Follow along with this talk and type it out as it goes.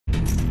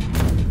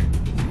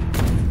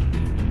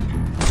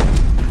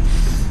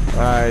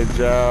Alright,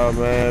 y'all,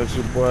 man. It's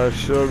your boy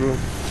Sugar.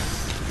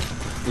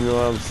 You know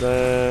what I'm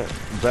saying?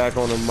 Back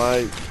on the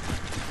mic.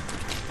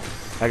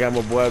 I got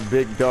my boy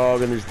Big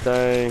Dog in this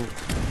thing.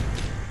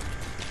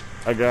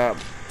 I got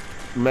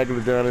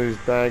Megalodon in this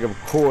thing. Of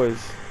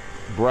course,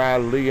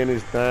 Brad Lee in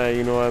this thing.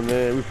 You know what I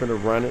mean? We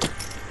finna run it.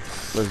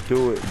 Let's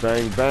do it.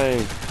 Bang,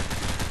 bang.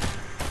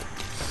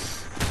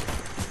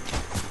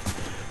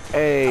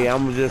 Hey,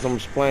 I'm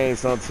explaining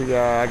something to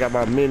y'all. I got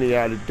my mini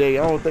out today.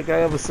 I don't think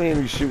I ever seen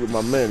you shoot with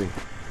my mini.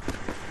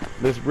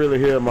 This really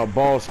here my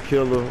boss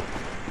killer.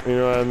 You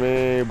know what I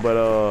mean? But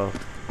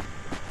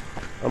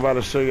I'm about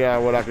to show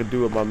y'all what I can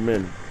do with my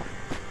mini.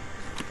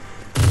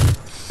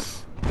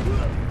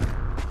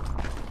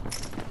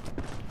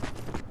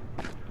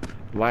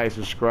 Like,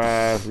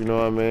 subscribe, you know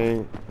what I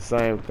mean?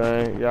 Same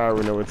thing. Y'all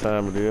already know what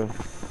time it is.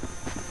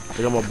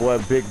 I got my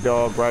boy Big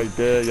Dog right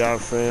there. Y'all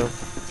see him?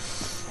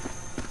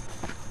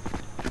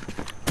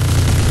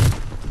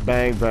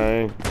 Bang,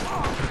 bang.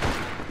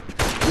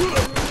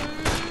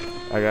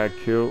 I got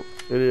killed.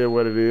 It is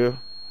what it is.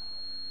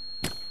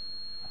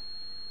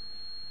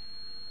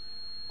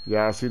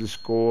 Y'all see the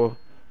score.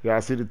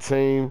 Y'all see the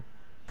team.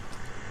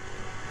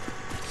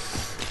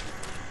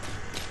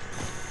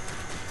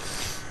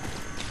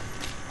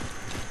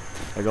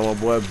 I got my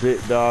boy Big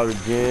Dog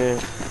again.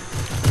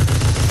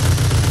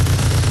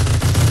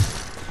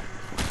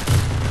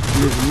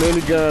 This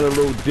minigun a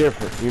little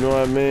different, you know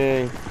what I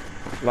mean?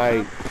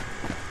 Like,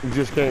 you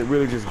just can't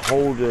really just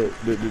hold the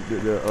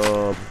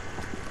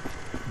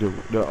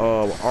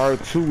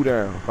R2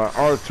 down.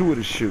 R2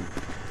 to shoot.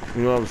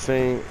 You know what I'm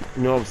saying?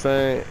 You know what I'm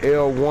saying?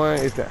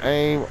 L1 is the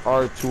aim,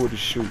 R2 is the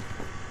shoot.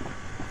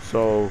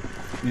 So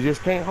you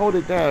just can't hold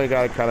it down. You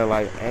gotta kind of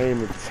like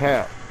aim and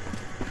tap.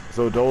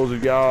 So those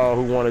of y'all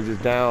who want to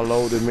just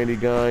download the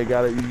minigun,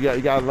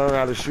 you gotta learn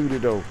how to shoot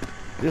it though.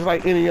 Just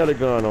like any other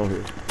gun on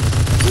here.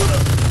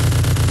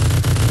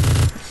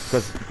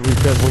 Because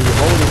when you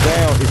hold it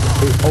down,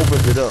 it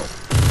opens it up.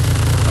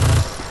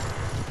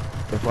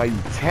 That's why you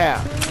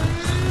tap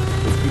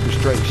and keep a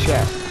straight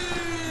shot.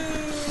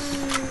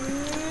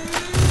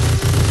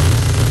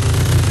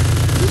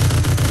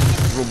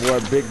 My boy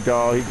Big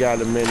Dog, he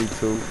got a mini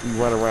too. He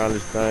run around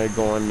this thing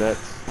going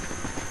nuts.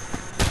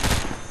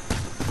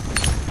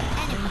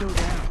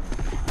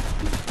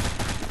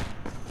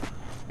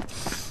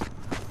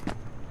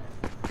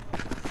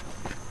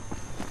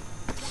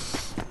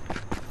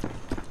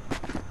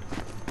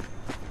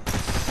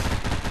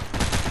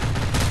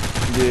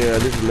 Yeah,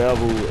 this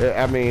level,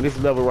 I mean, this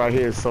level right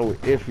here is so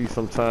iffy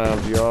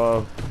sometimes,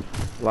 y'all.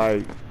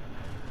 Like,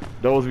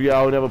 those of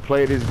y'all who never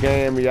played this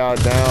game, y'all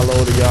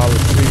download it, y'all will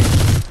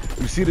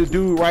see. You see the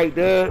dude right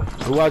there,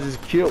 who I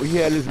just killed? He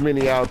had his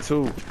mini out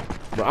too.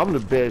 But I'm the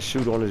best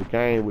shooter on this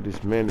game with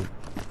this mini.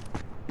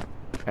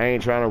 I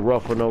ain't trying to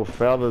ruffle no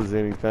feathers or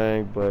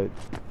anything, but,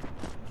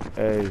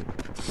 hey,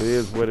 it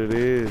is what it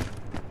is.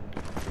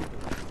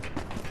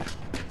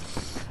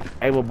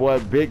 Hey, my boy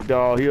Big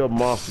Dog, he a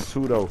monster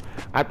too, though.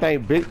 I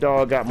think Big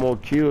Dog got more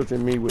kills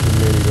than me with the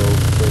mini though,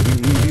 but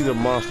he's a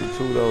monster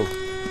too though.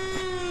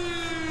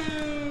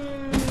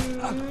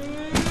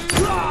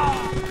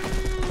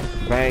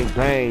 Bang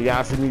bang,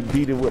 y'all see me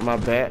beating with my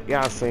bat?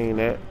 Y'all seen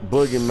that?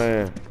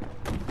 Boogeyman.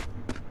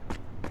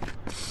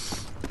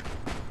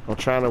 I'm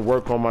trying to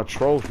work on my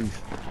trophies.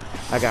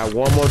 I got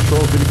one more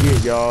trophy to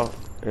get, y'all,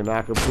 and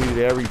I completed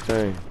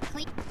everything.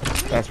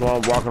 That's why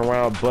I'm walking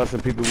around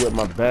busting people with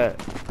my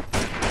bat.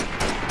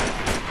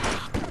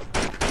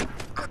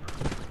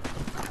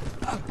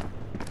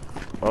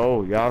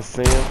 Oh, y'all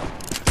see him?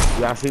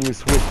 Y'all see me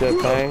switch that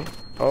thing?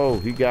 Oh,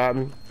 he got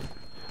me.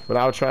 But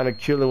I was trying to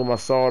kill him with my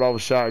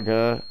sawed-off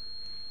shotgun.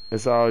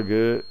 It's all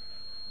good.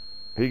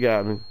 He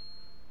got me.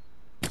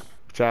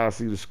 Trying to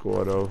see the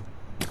score, though.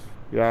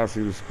 Y'all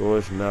see the score.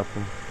 It's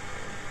nothing.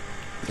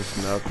 It's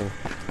nothing.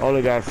 I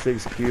only got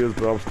 6 kills,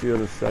 but I'm still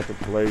in second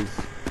place.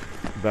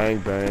 Bang,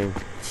 bang.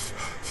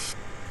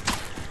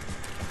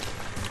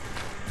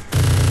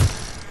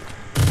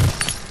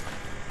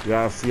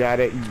 Y'all see how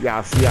that?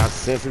 Y'all see how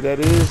sensitive that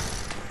is?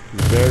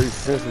 It's very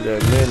sensitive,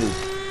 that mini.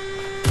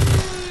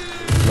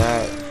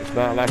 It's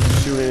not like you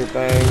shoot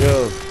anything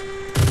else.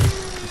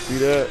 You see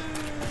that?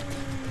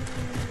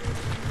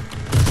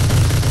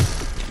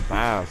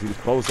 Wow, see the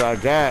closer I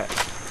got.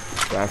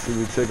 Y'all see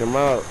me take him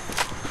out.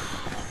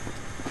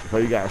 So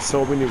you got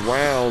so many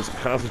rounds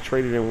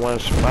concentrated in one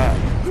spot.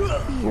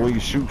 And when you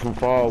shoot from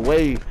far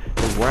away,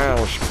 the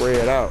rounds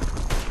spread out.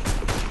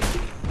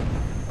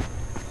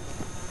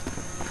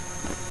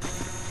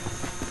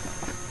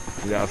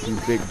 Y'all see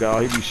Big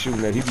Dog, he be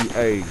shooting that,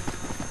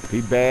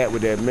 he bad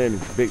with that mini.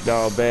 Big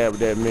Dog bad with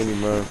that mini,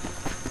 man.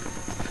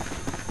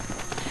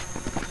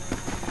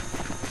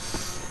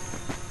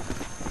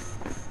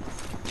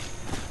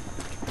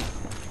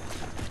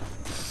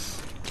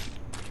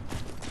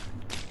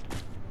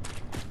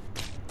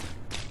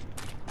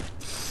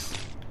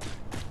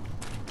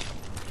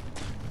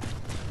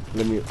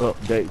 Let me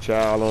update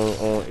y'all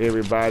on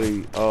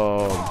everybody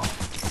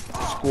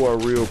score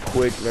real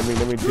quick. Let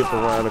me dip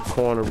around the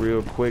corner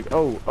real quick.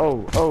 Oh.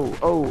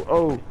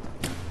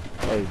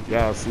 Hey,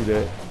 y'all see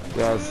that?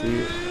 Y'all see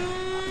it?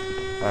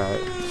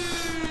 Alright.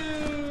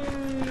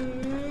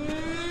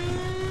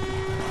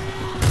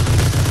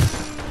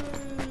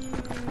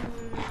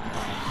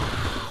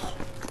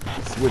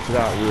 Switch it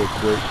out real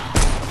quick.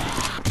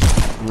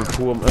 I'm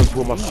gonna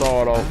pull my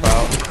sword off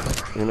out.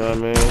 You know what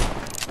I mean?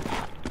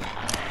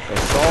 That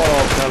sword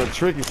off kind of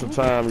tricky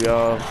sometimes,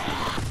 y'all.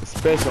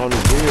 Especially on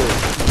this build.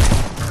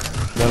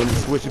 Now let me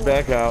switch it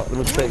back out. Let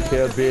me take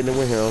care of business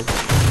with him.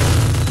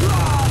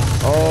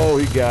 Oh,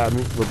 he got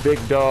me. But Big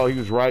Dog, he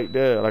was right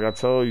there, like I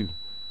told you.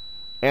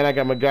 And I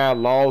got my guy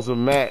Laws of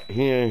Matt.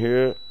 He in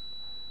here.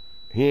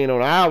 He ain't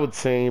on our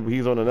team, but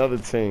he's on another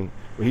team.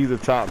 But he's a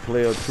top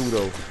player too,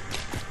 though.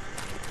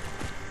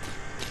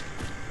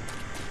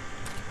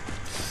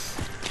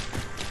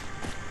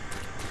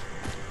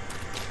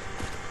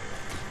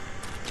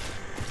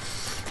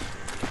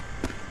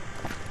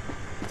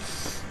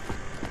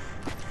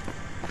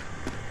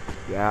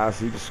 Yeah, I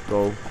see the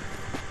scope.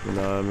 You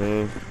know what I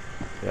mean?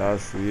 Yeah, I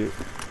see it.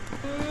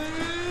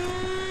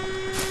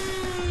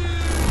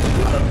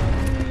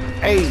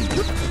 Hey!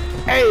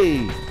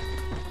 Hey!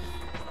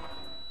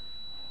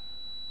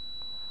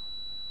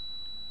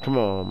 Come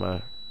on,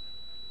 man.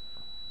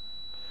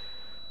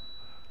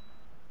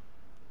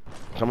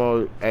 Come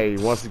on. Hey,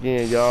 once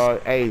again, y'all.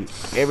 Hey,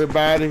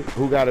 everybody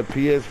who got a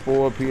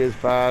PS4,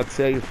 PS5,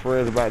 tell your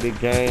friends about this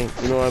game.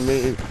 You know what I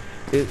mean?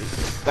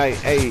 It's like,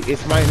 hey,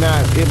 it might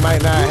not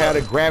have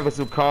the graphics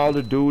of Call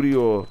of Duty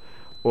or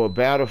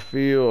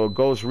Battlefield or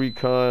Ghost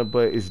Recon,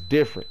 but it's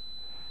different.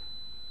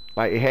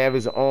 Like, it have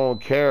its own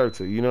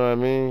character, you know what I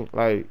mean?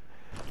 Like,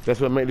 that's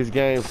what make this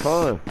game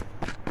fun.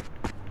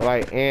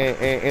 Like, and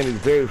it's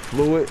very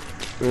fluid,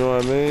 you know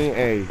what I mean?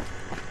 Hey,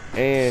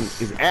 and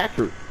it's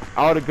accurate.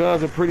 All the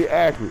guns are pretty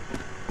accurate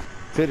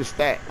to the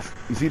stats.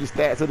 You see the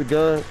stats of the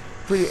gun?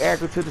 Pretty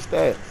accurate to the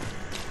stats.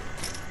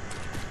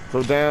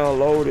 So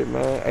download it,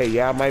 man. Hey,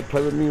 y'all might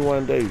play with me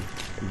one day.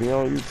 Be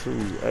on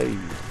YouTube. Hey.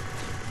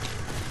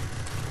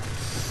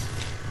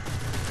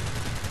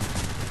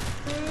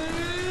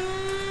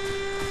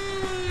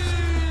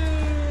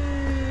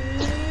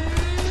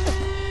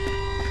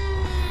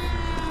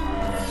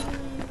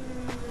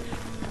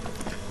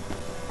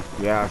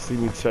 Y'all see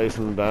me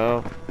chasing them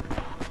down.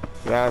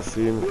 Y'all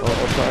see me.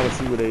 I'm trying to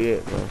see where they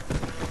at, man.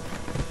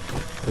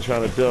 They're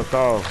trying to duck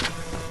off.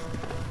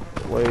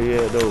 Where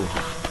they at, though?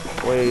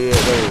 Where he at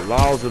though?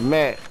 Laws of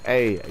Matt.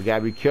 Hey, you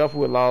gotta be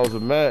careful with Laws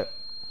of Matt.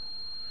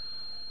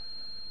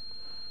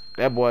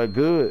 That boy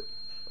good.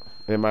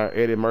 In my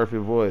Eddie Murphy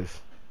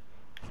voice.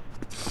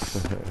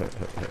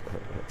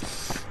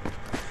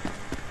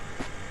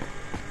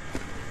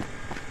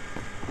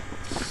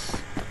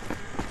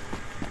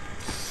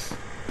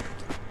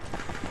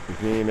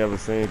 If you ain't never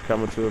seen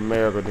Coming to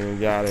America, then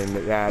y'all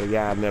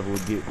never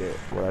would get that.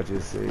 What I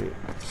just said.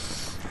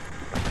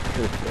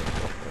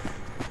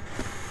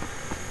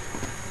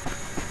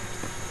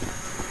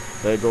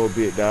 They go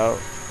Big Dog.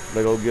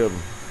 They go get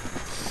him.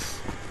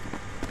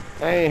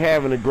 I ain't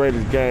having the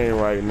greatest game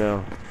right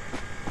now.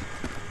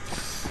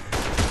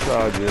 It's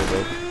all good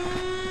though.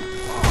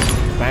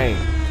 Bang.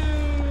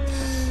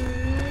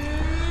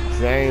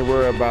 See, I ain't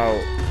worried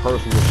about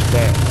personal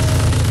stats.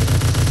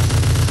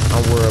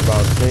 I'm worried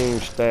about team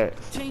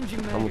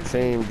stats. I'm a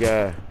team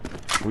guy.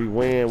 We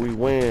win, we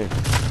win.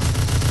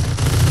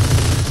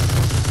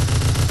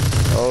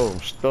 Oh,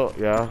 I'm stuck,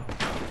 y'all.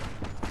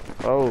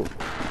 Oh.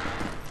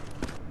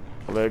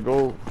 Let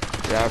go.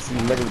 Yeah, I see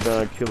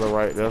Megalodon killer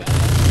right there.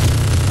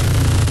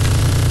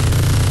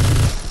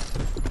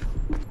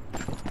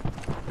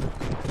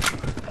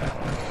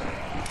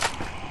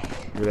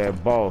 Look at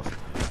that boss.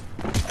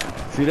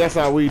 See, that's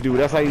how we do.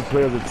 That's how you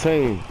play as a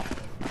team.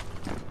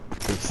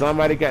 If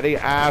somebody got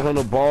their eyes on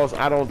the boss,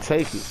 I don't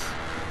take it.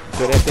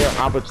 So that's their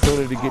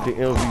opportunity to get the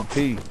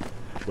MVP.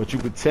 But you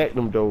protect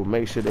them though.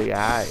 Make sure they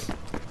alright.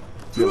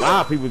 See, a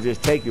lot of people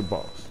just take your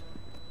boss.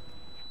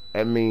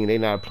 That mean they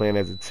not playing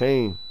as a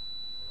team.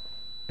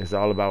 It's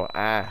all about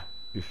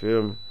you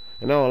feel me?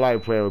 And I don't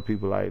like playing with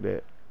people like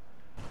that.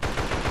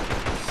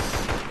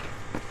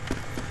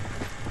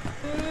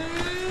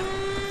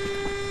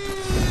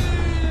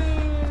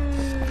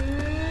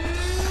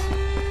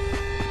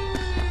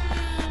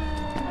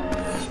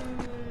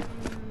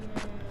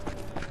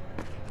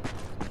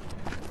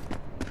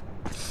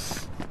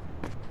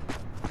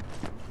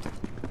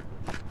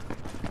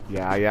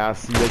 Yeah, y'all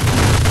see that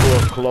keep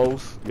score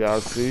close. Y'all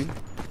see?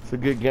 It's a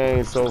good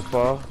game so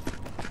far.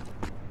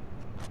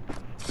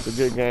 It's a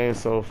good game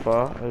so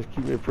far. Let's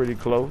keep it pretty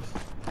close.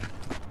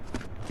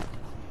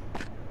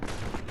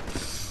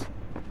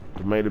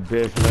 To make the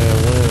best man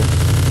win.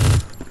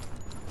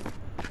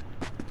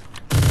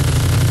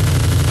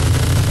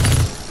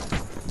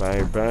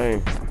 Bang,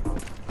 bang.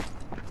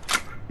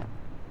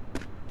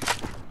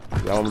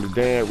 Y'all want me to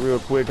dance real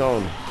quick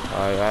on it?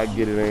 Alright, I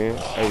get it in.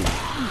 Hey,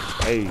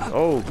 hey,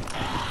 oh.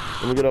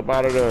 Let me get up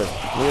out of there.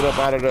 Let me get up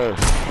out of there.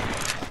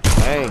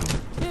 Bang.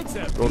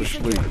 Go to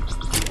sleep.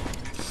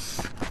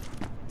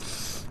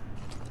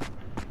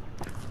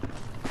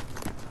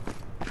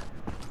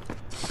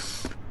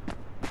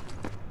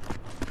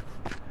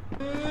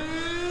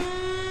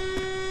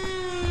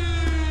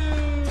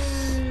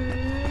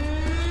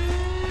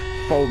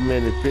 4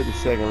 minutes, 50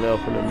 seconds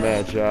left in the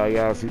match, y'all.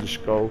 Y'all see the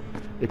score.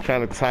 It's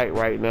kind of tight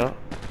right now.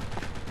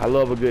 I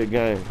love a good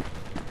game.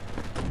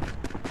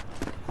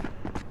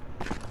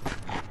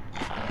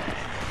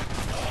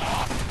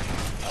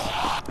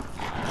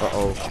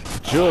 Uh-oh.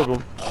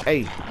 Juggle.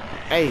 Hey.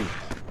 Hey.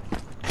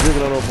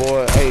 Juggle on the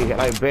boy. Hey,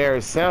 like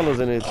Barry Sanders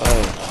in his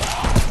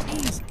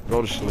thing.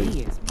 Go to sleep.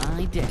 He is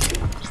my daddy.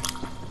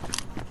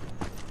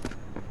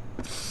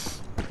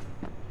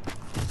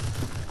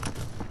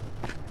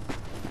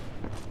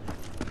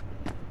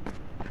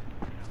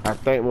 I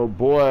think my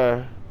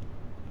boy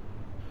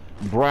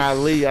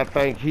Brian Lee, I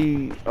think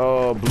he blue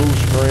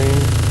screen.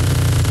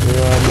 You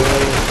know what I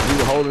mean? He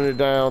was holding it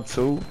down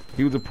too.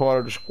 He was a part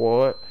of the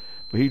squad,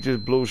 but he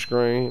just blue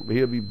screen. But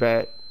he'll be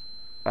back.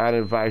 I'd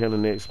invite him to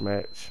the next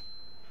match.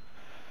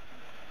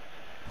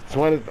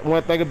 So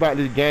one thing about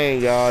this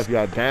game, y'all, if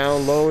y'all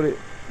download it,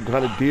 you're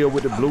gonna deal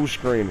with the blue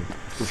screen.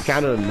 It's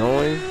kind of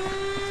annoying,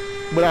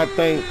 but I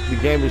think the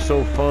game is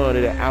so fun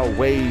that it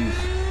outweighs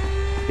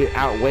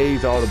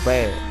all the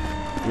bad.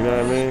 You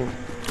know what I mean?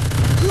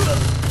 You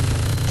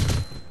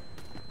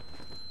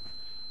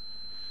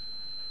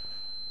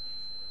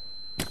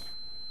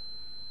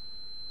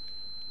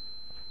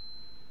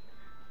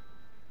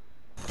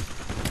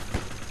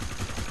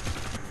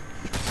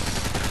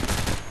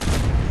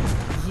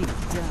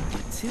done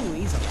it too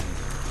easily.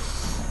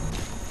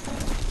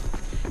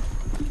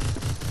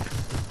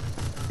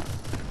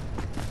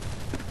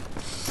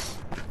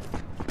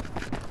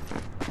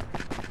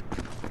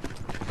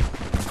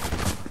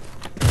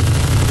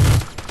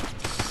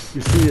 You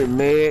see it,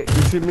 Meg?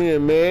 You see me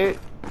and Meg?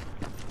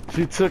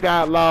 She took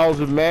out Laws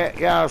with Matt.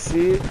 Y'all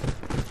see it?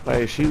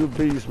 Like, she the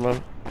beast,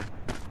 man.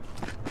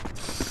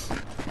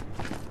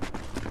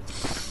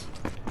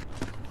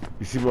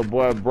 You see my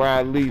boy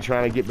Brian Lee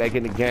trying to get back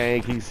in the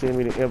game. Keep sending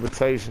me the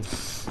invitation.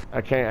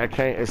 I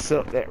can't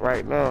accept that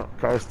right now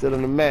because it's still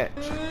in the match.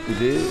 You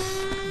did?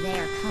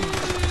 They're coming.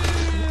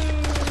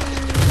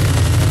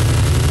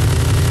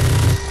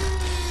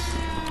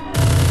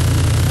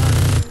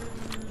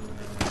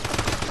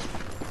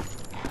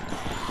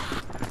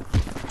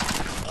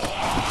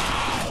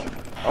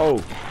 Oh,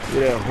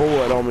 get that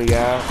horde on me,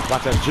 y'all.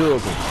 Watch that juggle.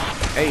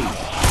 Hey,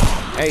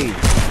 hey,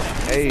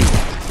 hey,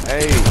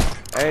 hey,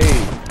 hey,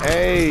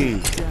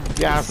 hey.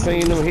 Y'all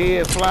seen them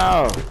heads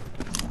fly?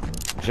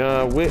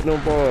 John Whitney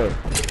boy.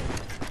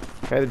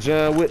 Had a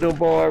John Whitney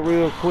boy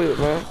real quick,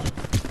 man.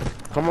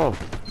 Come on.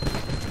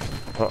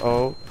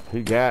 Uh-oh,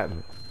 he got me.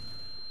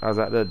 I was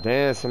out there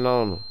dancing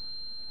on him.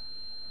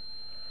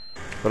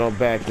 But I'm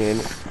back in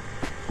it.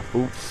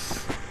 Oops.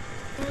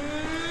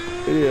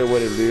 It is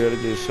what it is.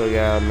 To just show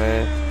y'all,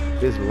 man.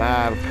 This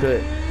live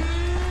cut.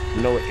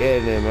 No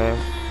editing, man.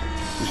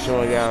 Just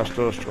showing y'all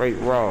stuff straight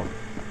raw.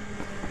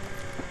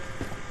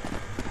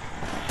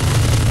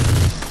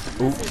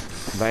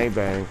 Oops. Bang,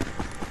 bang.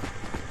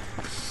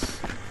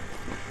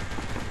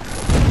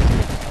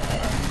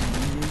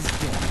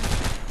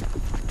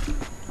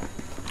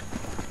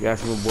 Y'all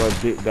see my boy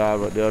Big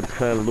Dog up there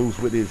cutting loose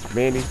with his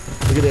mini.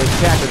 Look at that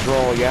attacker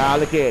drone, y'all.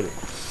 Look at it.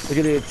 Look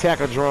at the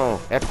attacker drone.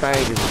 That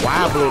thing is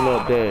wobbling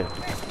up there.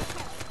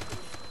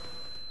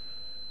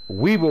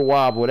 Weeble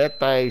wobble. That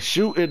thing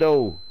shooting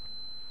though.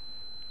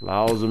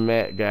 Laws of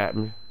Matt got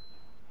me.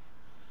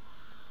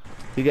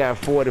 He got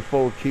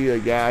 44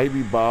 kills, y'all. He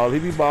be balling.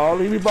 He be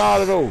balling. He be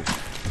balling though.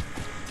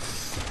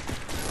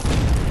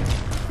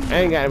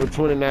 I ain't got even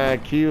 29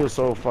 kills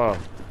so far.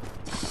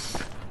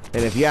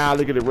 And if y'all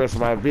look at the rest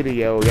of my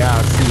video,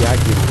 y'all see I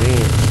get it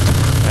in.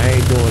 I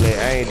ain't doing that.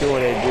 I ain't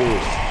doing that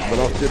good. But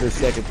I'm still in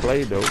second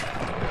place though.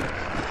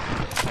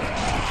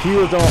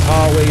 Kills don't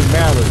always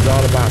matter. It's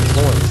all about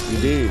points. You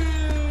did.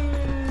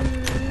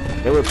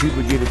 That's where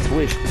people get it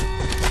twisted.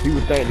 People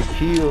think the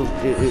kills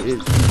is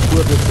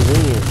equivalent to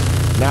win.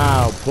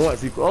 Now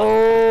points equal.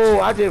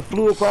 Oh, I just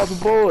flew across the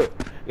board.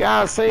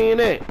 Y'all seen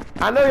that?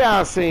 I know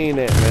y'all seen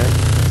that, man.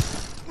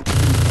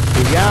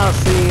 If y'all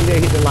seen that,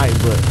 hit the like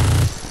button.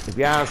 If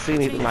y'all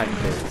seen it, hit the like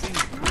button.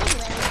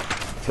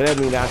 So that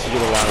means I should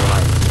get a lot of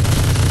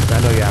likes. I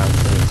know y'all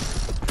seen it.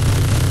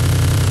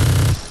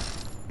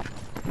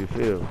 You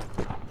feel?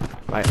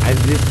 Like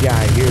this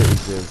guy here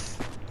is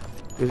just.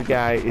 This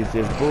guy is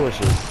just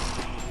bullshit.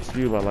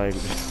 Excuse my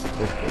language.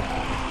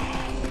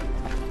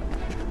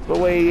 But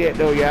where he at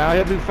though, y'all?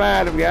 Help me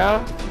find him, y'all.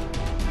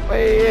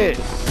 Where he at?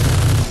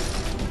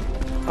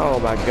 Oh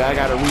my God, I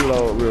gotta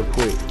reload real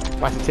quick.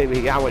 Watch it take me.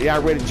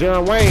 Y'all ready,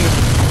 John Wayne?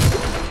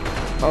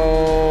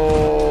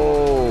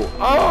 Oh,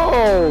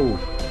 oh!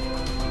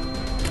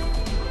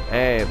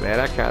 Hey man,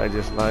 I kinda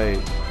just like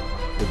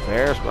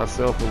embarrassed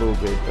myself a little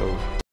bit though.